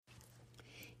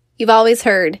You've always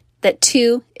heard that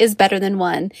 2 is better than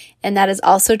 1, and that is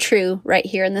also true right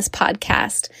here in this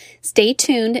podcast. Stay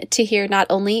tuned to hear not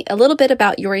only a little bit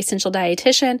about Your Essential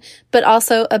Dietitian, but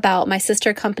also about my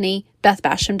sister company,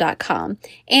 BethBasham.com,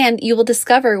 and you will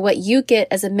discover what you get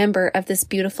as a member of this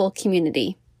beautiful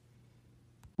community.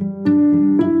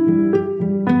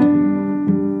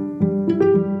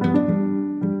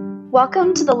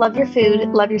 Welcome to the Love Your Food,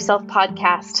 Love Yourself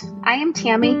podcast. I am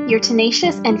Tammy, your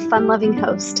tenacious and fun-loving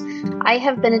host. I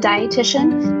have been a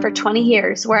dietitian for 20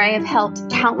 years where I have helped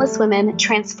countless women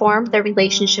transform their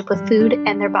relationship with food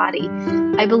and their body.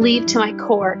 I believe to my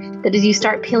core that as you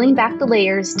start peeling back the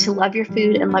layers to love your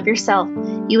food and love yourself,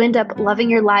 you end up loving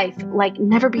your life like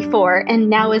never before, and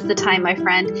now is the time, my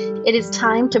friend. It is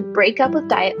time to break up with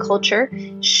diet culture,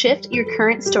 shift your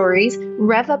current stories,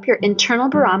 rev up your internal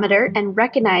barometer, and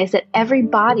recognize that every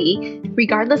body,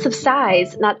 regardless of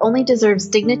size, not only deserves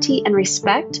dignity and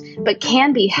respect, but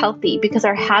can be healthy because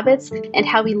our habits and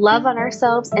how we love on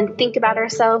ourselves and think about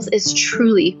ourselves is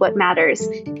truly what matters.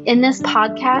 In this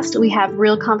podcast, we have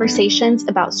real conversations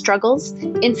about struggles,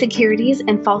 insecurities,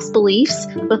 and false beliefs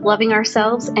with loving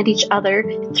ourselves and each other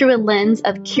through a lens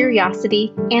of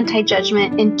curiosity,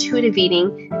 anti-judgment, intuitive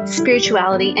eating,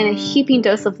 spirituality, and a heaping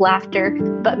dose of laughter,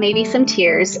 but maybe some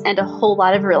tears and a whole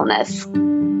lot of realness.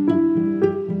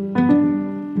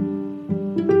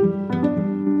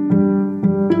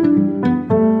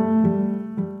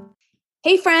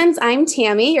 Hey friends, I'm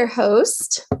Tammy, your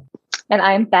host. And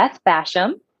I'm Beth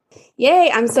Basham. Yay,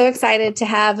 I'm so excited to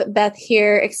have Beth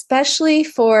here, especially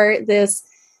for this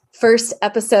first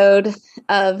episode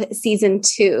of season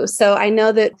 2. So I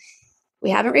know that we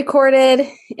haven't recorded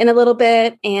in a little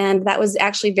bit, and that was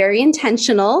actually very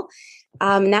intentional.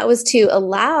 And that was to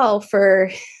allow for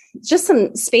just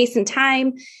some space and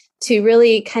time to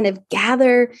really kind of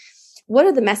gather what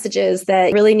are the messages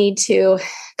that really need to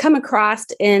come across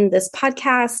in this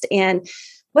podcast and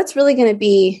what's really going to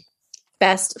be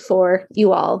best for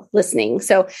you all listening.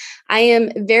 So I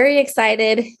am very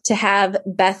excited to have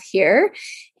Beth here.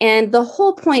 And the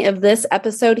whole point of this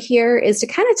episode here is to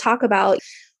kind of talk about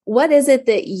what is it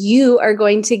that you are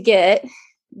going to get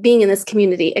being in this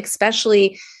community,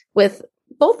 especially with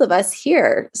both of us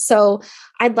here. So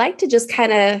I'd like to just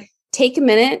kind of take a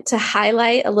minute to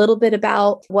highlight a little bit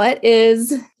about what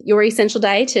is Your Essential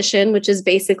Dietitian, which is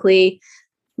basically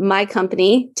my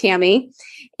company, Tammy,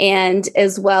 and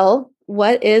as well,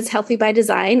 what is Healthy by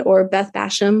Design or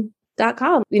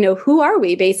BethBasham.com? You know, who are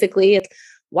we basically?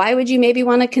 Why would you maybe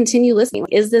want to continue listening?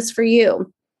 Is this for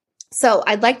you? So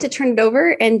I'd like to turn it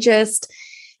over and just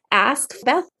ask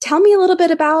Beth, tell me a little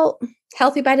bit about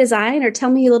Healthy by Design, or tell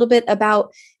me a little bit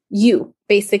about you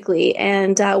basically,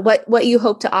 and what you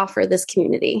hope to offer this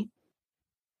community.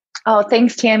 Oh,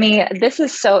 thanks, Tammy. This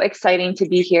is so exciting to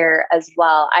be here as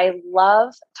well. I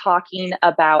love talking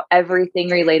about everything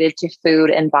related to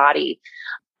food and body.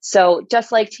 So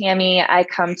just like Tammy, I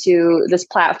come to this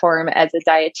platform as a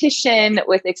dietitian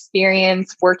with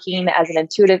experience working as an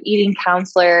intuitive eating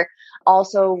counselor.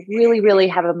 Also really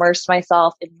have immersed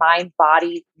myself in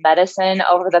mind-body medicine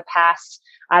over the past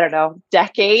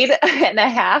decade and a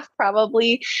half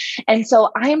probably. And so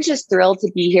I'm just thrilled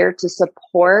to be here to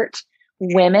support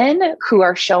women who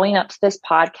are showing up to this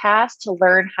podcast to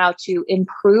learn how to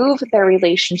improve their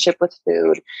relationship with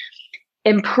food,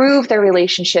 improve their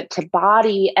relationship to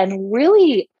body, and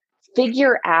really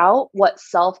figure out what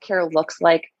self-care looks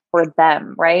like for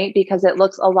them, right? Because it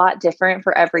looks a lot different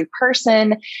for every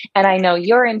person. And I know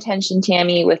your intention,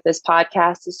 Tammy, with this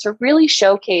podcast is to really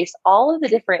showcase all of the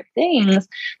different things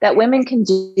that women can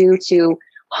do to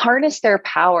harness their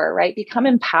power, right? Become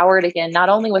empowered again, not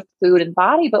only with food and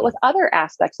body, but with other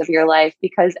aspects of your life.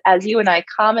 Because as you and I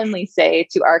commonly say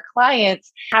to our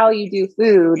clients, how you do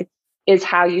food is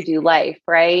how you do life,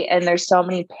 right? And there's so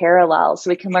many parallels. So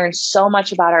we can learn so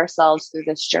much about ourselves through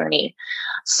this journey.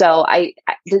 So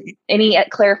any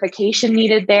clarification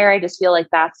needed there? I just feel like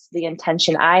that's the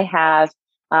intention I have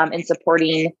in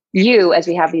supporting you as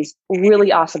we have these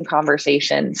really awesome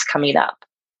conversations coming up.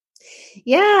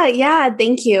 Yeah.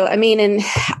 Thank you. I mean, and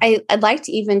I'd like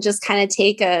to even just kind of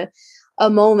take a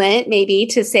moment maybe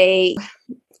to say,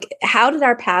 how did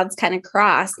our paths kind of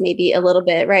cross maybe a little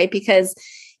bit, right? Because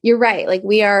you're right. Like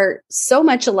we are so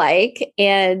much alike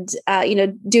and,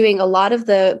 doing a lot of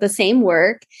the same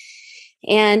work.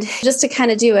 And just to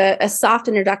kind of do a soft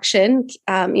introduction,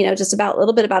 just about a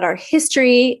little bit about our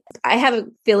history. I have a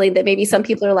feeling that maybe some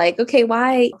people are like, okay,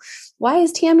 why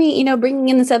is Tammy, bringing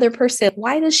in this other person?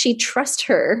 Why does she trust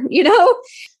her?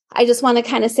 I just want to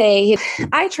kind of say,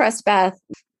 I trust Beth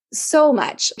so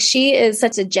much. She is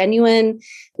such a genuine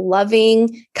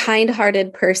loving,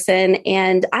 kind-hearted person.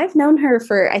 And I've known her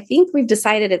for, I think we've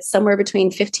decided it's somewhere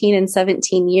between 15 and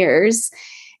 17 years.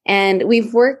 And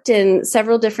we've worked in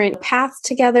several different paths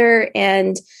together.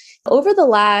 And over the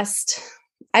last,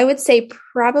 I would say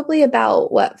probably about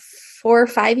 4 or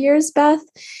 5 years, Beth,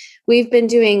 we've been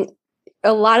doing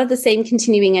a lot of the same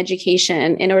continuing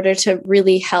education in order to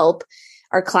really help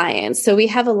our clients. So we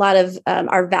have a lot of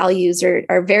our values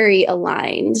are very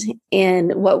aligned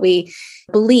in what we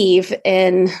believe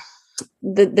in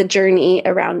the journey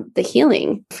around the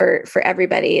healing for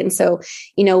everybody. And so,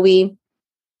 we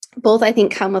both, I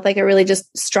think, come with like a really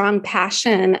just strong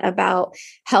passion about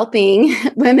helping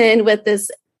women with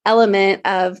this element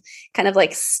of kind of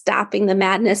like stopping the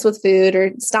madness with food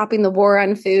or stopping the war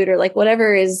on food or like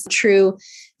whatever is true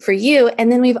for you.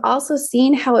 And then we've also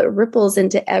seen how it ripples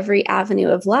into every avenue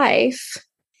of life.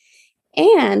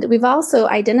 And we've also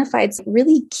identified some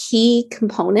really key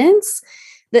components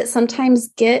that sometimes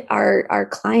get our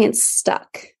clients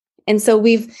stuck. And so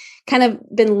we've kind of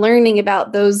been learning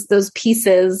about those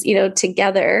pieces,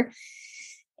 together.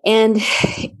 And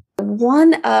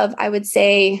one of, I would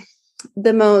say,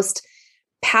 the most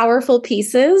powerful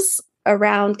pieces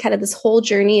around kind of this whole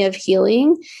journey of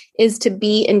healing is to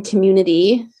be in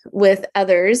community with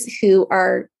others who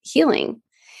are healing.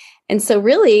 And so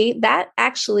really that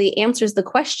actually answers the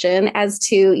question as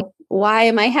to why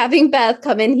am I having Beth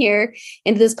come in here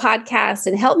into this podcast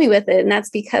and help me with it? And that's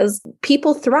because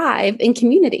people thrive in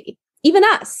community, even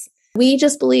us. We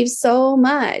just believe so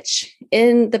much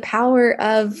in the power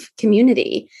of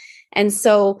community. And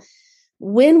so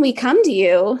when we come to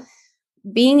you,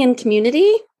 being in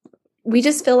community, we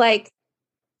just feel like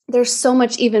there's so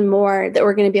much even more that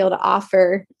we're going to be able to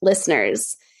offer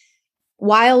listeners.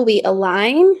 While we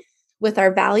align with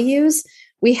our values,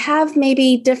 we have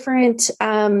maybe different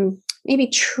maybe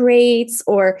traits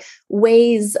or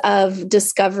ways of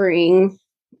discovering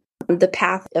the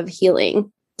path of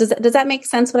healing. Does that make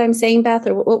sense what I'm saying, Beth?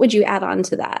 Or what would you add on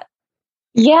to that?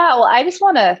 Yeah, well, I just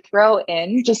want to throw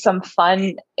in just some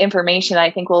fun information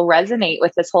I think will resonate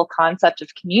with this whole concept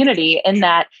of community in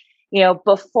that,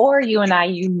 before you and I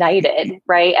united,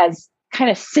 right, as kind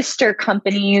of sister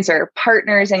companies or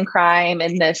partners in crime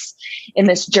in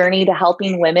this journey to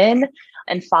helping women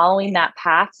and following that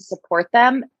path to support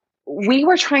them, we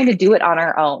were trying to do it on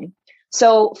our own.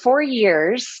 So for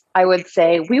years, I would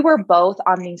say we were both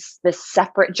on this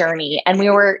separate journey and we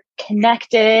were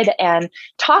connected and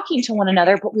talking to one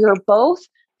another, but we were both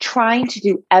trying to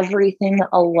do everything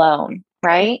alone,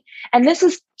 right? And this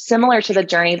is similar to the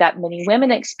journey that many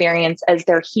women experience as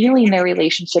they're healing their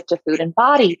relationship to food and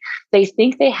body. They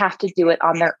think they have to do it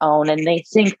on their own and they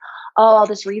think, oh, I'll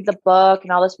just read the book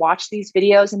and I'll just watch these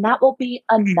videos and that will be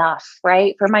enough,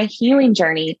 right, for my healing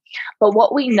journey. But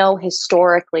what we know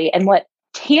historically and what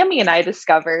Tammy and I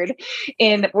discovered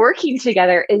in working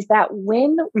together is that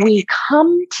when we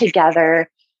come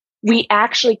together, we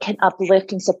actually can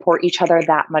uplift and support each other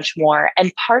that much more.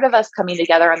 And part of us coming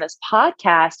together on this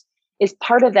podcast is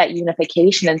part of that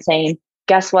unification and saying,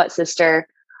 guess what, sister?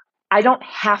 I don't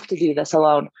have to do this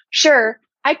alone. Sure,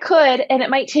 I could, and it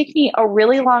might take me a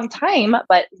really long time,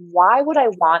 but why would I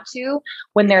want to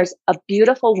when there's a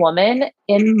beautiful woman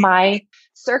in my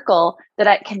circle that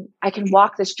I can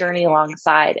walk this journey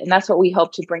alongside? And that's what we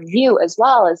hope to bring you as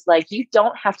well, is like, you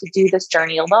don't have to do this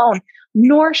journey alone,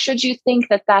 nor should you think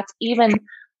that that's even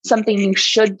something you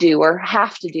should do or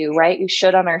have to do, right? We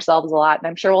should on ourselves a lot. And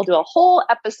I'm sure we'll do a whole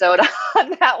episode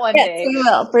on that one day. We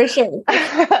will, for sure.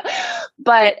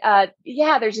 But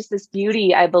there's just this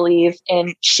beauty, I believe,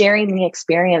 in sharing the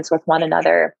experience with one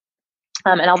another.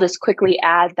 And I'll just quickly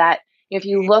add that if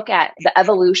you look at the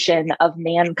evolution of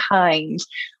mankind,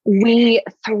 we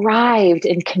thrived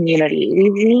in community. We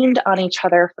leaned on each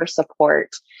other for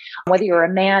support. Whether you're a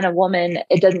man, a woman,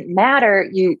 it doesn't matter.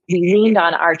 We leaned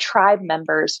on our tribe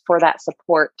members for that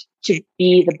support to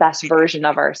be the best version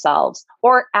of ourselves,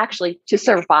 or actually to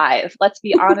survive. Let's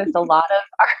be honest, a lot of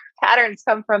our patterns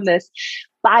come from this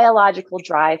biological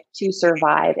drive to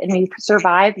survive. And we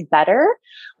survive better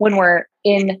when we're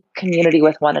in community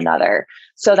with one another.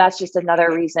 So that's just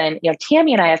another reason,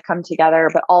 Tammy and I have come together,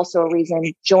 but also a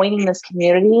reason joining this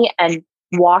community and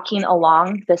walking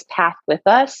along this path with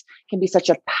us can be such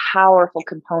a powerful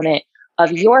component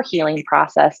of your healing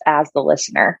process as the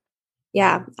listener.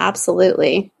 Yeah,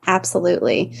 absolutely.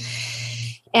 Absolutely.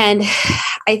 And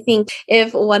I think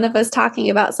if one of us talking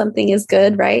about something is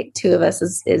good, right, two of us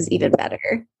is even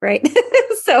better, right?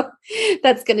 So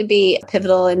that's going to be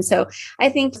pivotal. And so I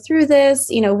think through this,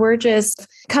 we're just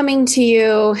coming to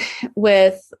you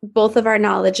with both of our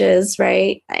knowledges,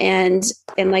 right? And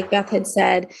like Beth had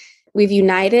said, we've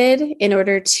united in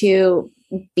order to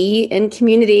be in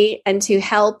community and to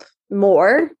help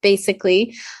more,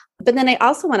 basically. But then I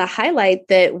also want to highlight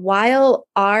that while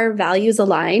our values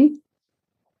align,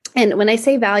 and when I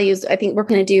say values, I think we're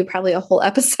going to do probably a whole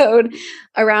episode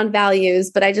around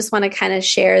values, but I just want to kind of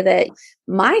share that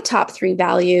my top 3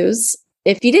 values,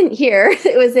 if you didn't hear,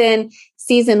 it was in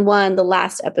season 1, the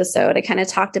last episode. I kind of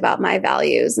talked about my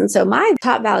values. And so my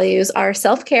top values are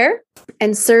self-care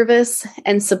and service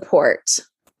and support.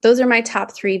 Those are my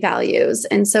top 3 values.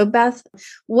 And so Beth,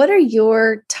 what are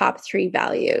your top 3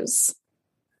 values?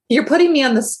 You're putting me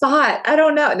on the spot. I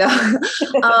don't know. No,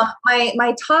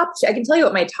 my top, I can tell you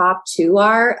what my top 2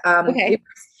 are. Okay.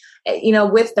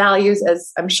 With values,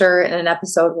 as I'm sure in an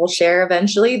episode we'll share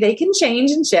eventually, they can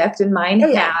change and shift, and mine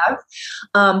have.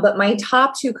 But my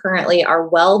top 2 currently are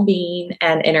well-being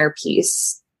and inner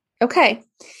peace. Okay.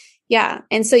 Yeah.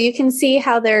 And so you can see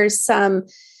how there's some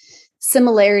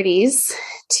similarities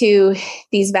to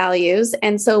these values.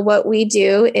 And so what we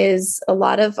do is a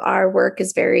lot of our work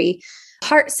is very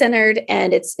heart-centered,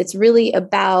 and it's really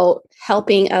about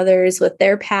helping others with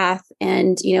their path.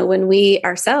 And, when we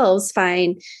ourselves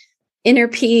find inner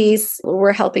peace,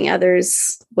 we're helping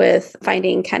others with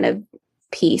finding kind of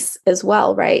peace as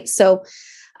well, right? So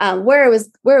where I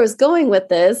was going with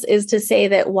this is to say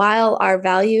that while our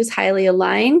values highly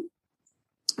align,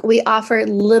 we offer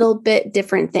little bit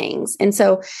different things. And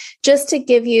so just to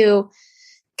give you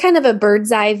kind of a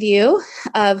bird's eye view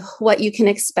of what you can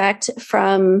expect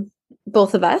from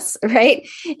both of us, right,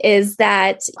 is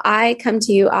that I come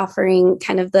to you offering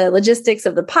kind of the logistics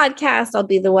of the podcast. I'll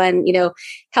be the one,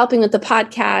 helping with the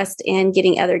podcast and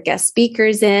getting other guest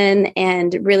speakers in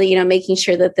and really, making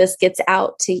sure that this gets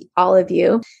out to all of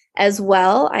you. As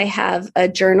well, I have a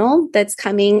journal that's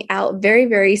coming out very,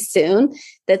 very soon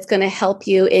that's going to help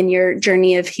you in your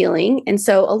journey of healing. And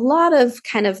so a lot of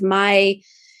kind of my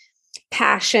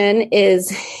passion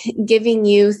is giving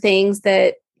you things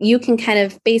that you can kind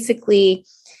of basically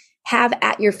have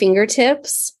at your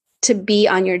fingertips to be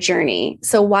on your journey.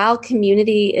 So while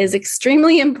community is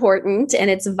extremely important and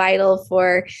it's vital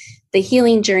for the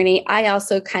healing journey, I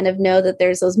also kind of know that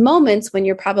there's those moments when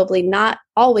you're probably not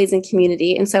always in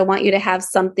community. And so I want you to have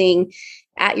something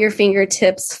at your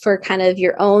fingertips for kind of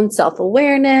your own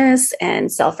self-awareness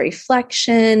and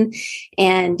self-reflection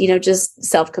and, just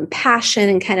self-compassion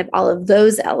and kind of all of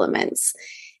those elements.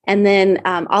 And then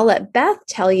I'll let Beth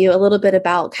tell you a little bit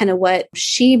about kind of what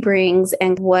she brings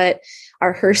and what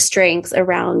are her strengths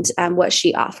around what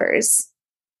she offers.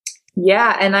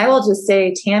 Yeah. And I will just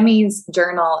say Tammy's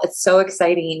journal, it's so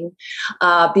exciting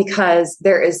because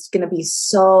there is going to be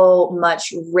so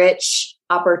much rich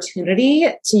opportunity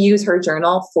to use her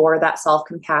journal for that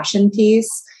self-compassion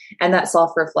piece and that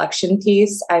self-reflection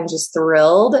piece. I'm just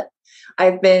thrilled.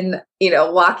 I've been,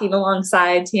 walking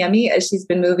alongside Tammy as she's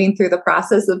been moving through the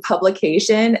process of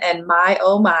publication, and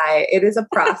oh my, it is a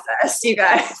process, you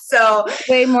guys. So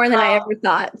way more than I ever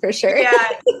thought, for sure. Yeah.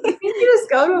 You just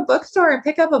go to a bookstore and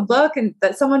pick up a book and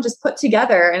that someone just put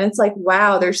together. And it's like,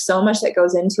 wow, there's so much that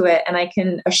goes into it. And I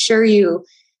can assure you,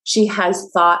 she has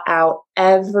thought out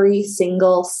every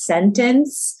single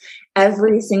sentence,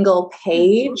 every single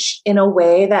page in a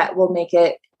way that will make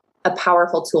it a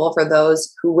powerful tool for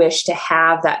those who wish to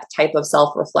have that type of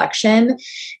self-reflection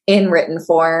in written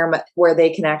form where they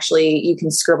can you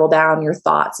can scribble down your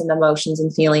thoughts and emotions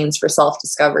and feelings for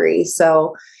self-discovery.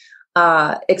 So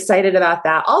excited about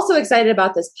that. Also excited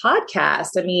about this podcast.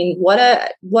 I mean, what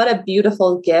a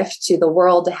beautiful gift to the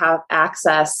world to have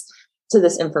access to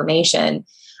this information.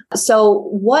 So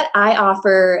what I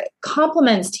offer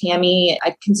complements Tammy.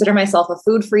 I consider myself a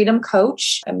food freedom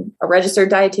coach. I'm a registered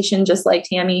dietitian, just like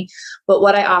Tammy. But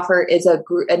what I offer is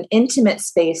an intimate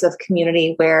space of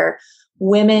community where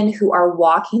women who are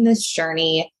walking this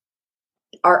journey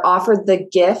are offered the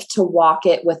gift to walk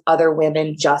it with other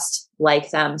women just like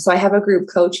them. So I have a group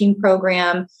coaching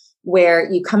program where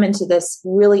you come into this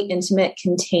really intimate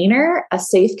container, a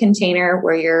safe container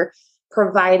where you're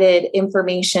provided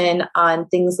information on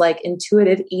things like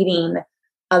intuitive eating,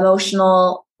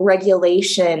 emotional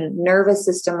regulation, nervous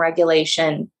system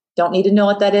regulation. Don't need to know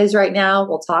what that is right now.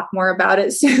 We'll talk more about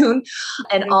it soon.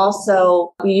 And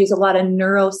also we use a lot of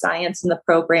neuroscience in the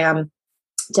program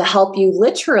to help you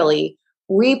literally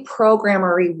reprogram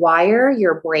or rewire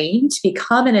your brain to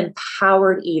become an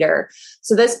empowered eater.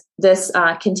 So this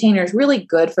container is really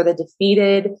good for the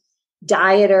defeated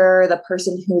dieter, the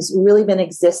person who's really been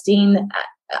existing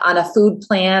on a food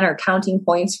plan or counting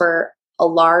points for a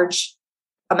large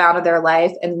amount of their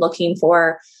life and looking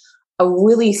for a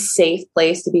really safe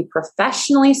place to be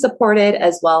professionally supported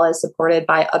as well as supported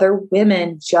by other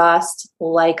women just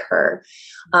like her,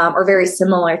 or very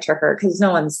similar to her, because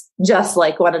no one's just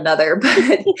like one another. But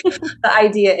the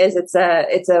idea is it's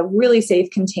a really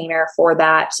safe container for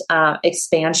that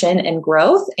expansion and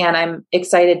growth. And I'm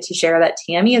excited to share that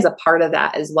Tammy is a part of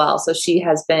that as well. So she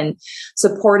has been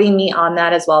supporting me on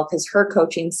that as well, because her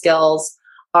coaching skills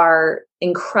are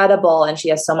incredible and she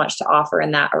has so much to offer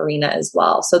in that arena as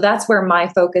well. So that's where my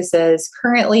focus is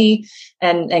currently,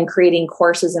 and creating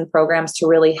courses and programs to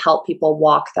really help people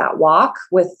walk that walk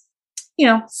with,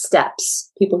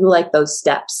 steps. People who like those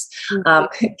steps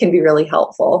can be really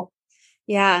helpful.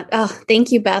 Yeah. Oh,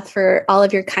 thank you, Beth, for all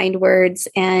of your kind words.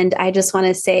 And I just want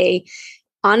to say,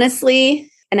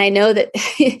 honestly, and I know that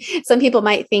some people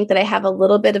might think that I have a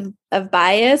little bit of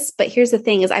bias, but here's the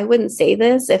thing is I wouldn't say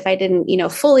this if I didn't,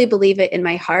 fully believe it in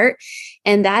my heart.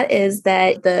 And that is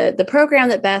that the program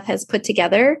that Beth has put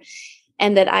together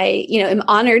and that I, am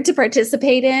honored to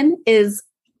participate in is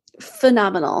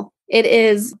phenomenal. It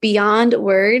is beyond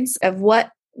words of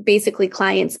what basically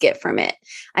clients get from it.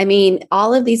 I mean,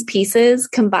 all of these pieces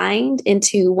combined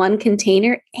into one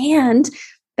container, and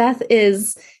Beth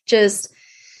is just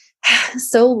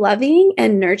so loving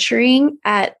and nurturing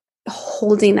at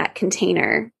holding that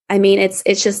container. I mean,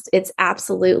 it's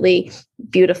absolutely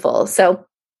beautiful. So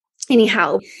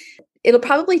anyhow, it'll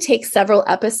probably take several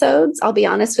episodes. I'll be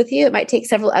honest with you. It might take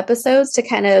several episodes to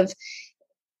kind of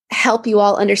help you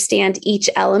all understand each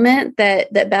element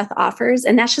that Beth offers.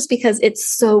 And that's just because it's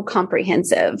so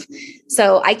comprehensive.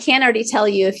 So I can already tell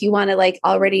you, if you want to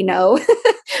already know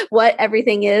what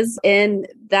everything is in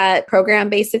that program,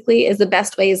 basically is the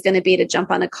best way is going to be to jump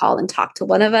on a call and talk to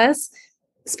one of us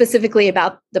specifically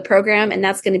about the program. And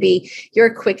that's going to be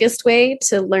your quickest way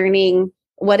to learning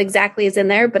what exactly is in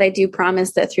there. But I do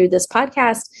promise that through this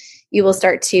podcast, you will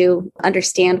start to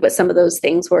understand what some of those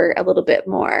things were a little bit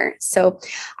more. So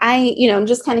I'm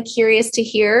just kind of curious to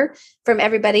hear from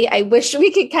everybody. I wish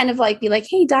we could kind of be like,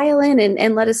 hey, dial in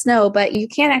and let us know, but you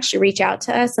can't actually reach out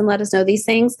to us and let us know these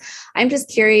things. I'm just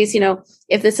curious,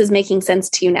 if this is making sense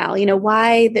to you now,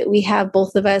 why that we have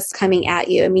both of us coming at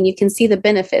you. I mean, you can see the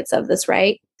benefits of this,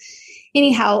 right?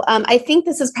 Anyhow, I think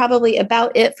this is probably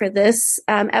about it for this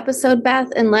episode, Beth,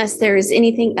 unless there's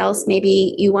anything else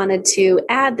maybe you wanted to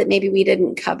add that maybe we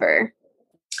didn't cover.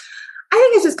 I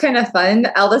think it's just kind of fun.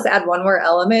 I'll just add one more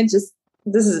element.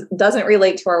 Doesn't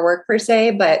relate to our work per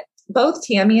se, but both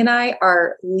Tammy and I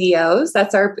are Leos.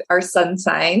 That's our sun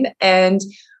sign. And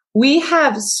we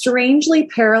have strangely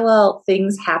parallel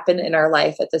things happen in our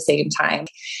life at the same time.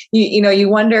 You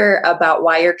wonder about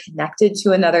why you're connected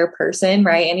to another person,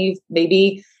 right? And you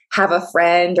maybe have a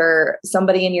friend or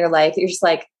somebody in your life that you're just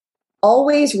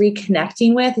always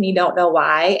reconnecting with and you don't know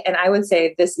why. And I would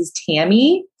say this is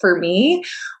Tammy for me.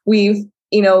 We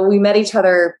met each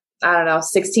other,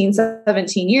 16,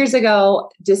 17 years ago,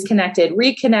 disconnected,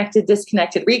 reconnected,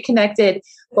 disconnected, reconnected.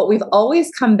 But we've always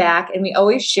come back and we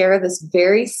always share this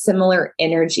very similar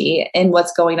energy in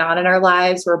what's going on in our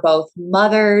lives. We're both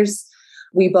mothers.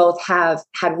 We both have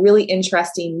had really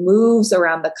interesting moves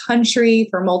around the country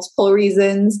for multiple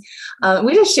reasons.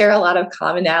 We just share a lot of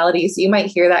commonalities. So you might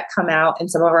hear that come out in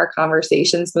some of our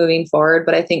conversations moving forward.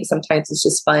 But I think sometimes it's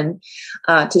just fun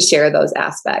to share those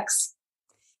aspects.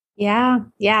 Yeah,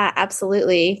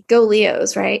 absolutely. Go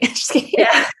Leos, right? Just kidding.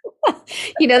 Yeah.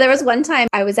 There was one time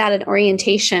I was at an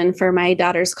orientation for my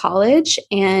daughter's college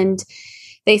and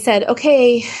they said,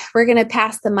 okay, we're going to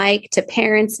pass the mic to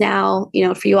parents now,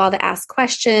 for you all to ask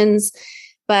questions.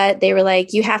 But they were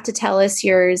like, you have to tell us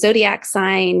your zodiac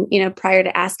sign, prior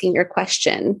to asking your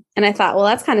question. And I thought, well,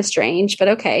 that's kind of strange, but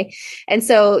okay. And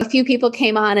so a few people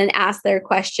came on and asked their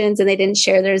questions and they didn't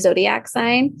share their zodiac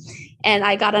sign. And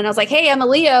I got on, I was like, hey, I'm a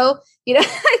Leo.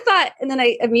 I thought, and then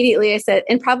I said,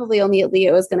 and probably only a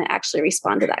Leo is going to actually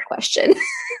respond to that question.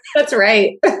 That's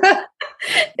right.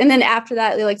 And then after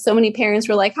that, so many parents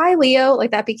were like, hi, Leo.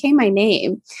 That became my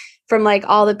name from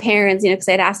all the parents, because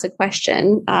I'd asked a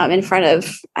question in front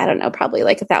of, I don't know, probably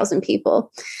 1,000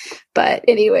 people. But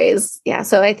anyways, yeah.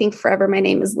 So I think forever my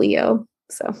name is Leo.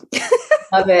 So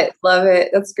Love it. Love it.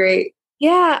 That's great.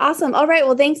 Yeah. Awesome. All right.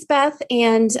 Well, thanks, Beth.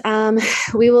 And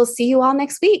we will see you all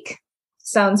next week.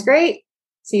 Sounds great.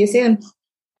 See you soon.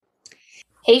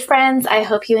 Hey friends, I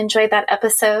hope you enjoyed that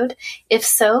episode. If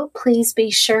so, please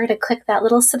be sure to click that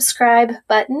little subscribe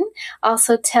button.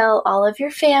 Also tell all of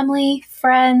your family,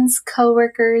 friends,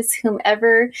 coworkers,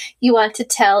 whomever you want to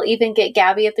tell, even get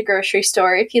Gabby at the grocery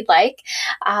store if you'd like.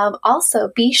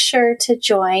 Also, be sure to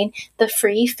join the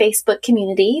free Facebook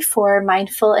community for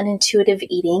mindful and intuitive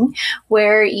eating,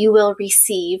 where you will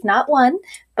receive not one,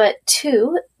 but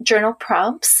 2 journal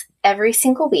prompts every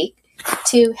single week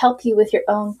to help you with your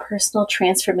own personal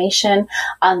transformation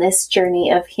on this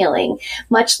journey of healing.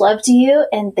 Much love to you,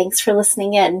 and thanks for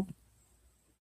listening in.